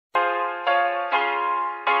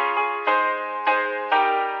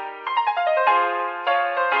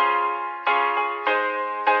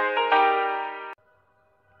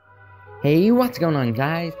Hey, what's going on,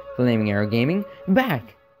 guys? Flaming Arrow Gaming,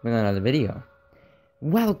 back with another video.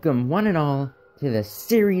 Welcome, one and all, to the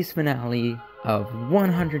series finale of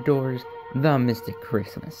 100 Doors, The Mystic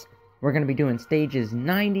Christmas. We're going to be doing stages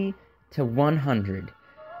 90 to 100.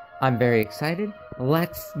 I'm very excited.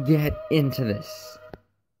 Let's get into this.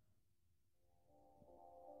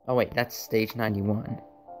 Oh wait, that's stage 91.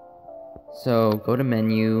 So, go to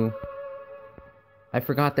menu. I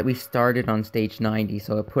forgot that we started on stage 90,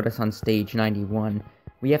 so it put us on stage 91.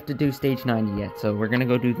 We have to do stage 90 yet, so we're gonna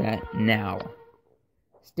go do that now.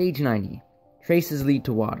 Stage 90. Traces lead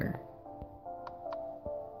to water.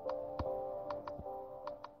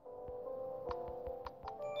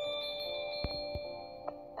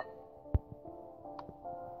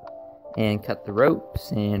 And cut the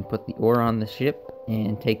ropes, and put the ore on the ship,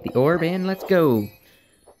 and take the orb, and let's go!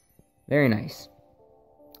 Very nice.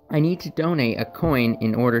 I need to donate a coin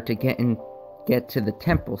in order to get to the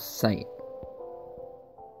temple site.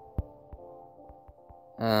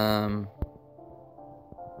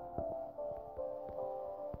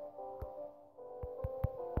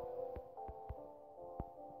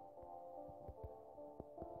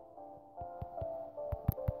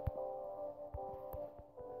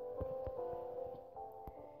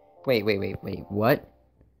 Wait, what?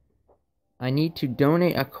 I need to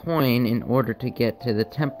donate a coin in order to get to the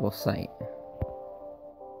temple site.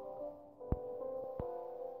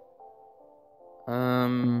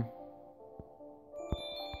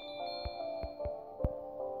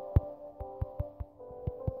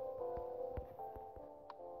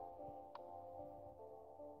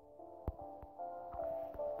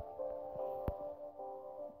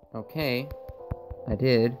 Okay, I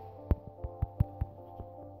did.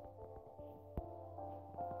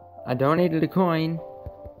 I donated a coin.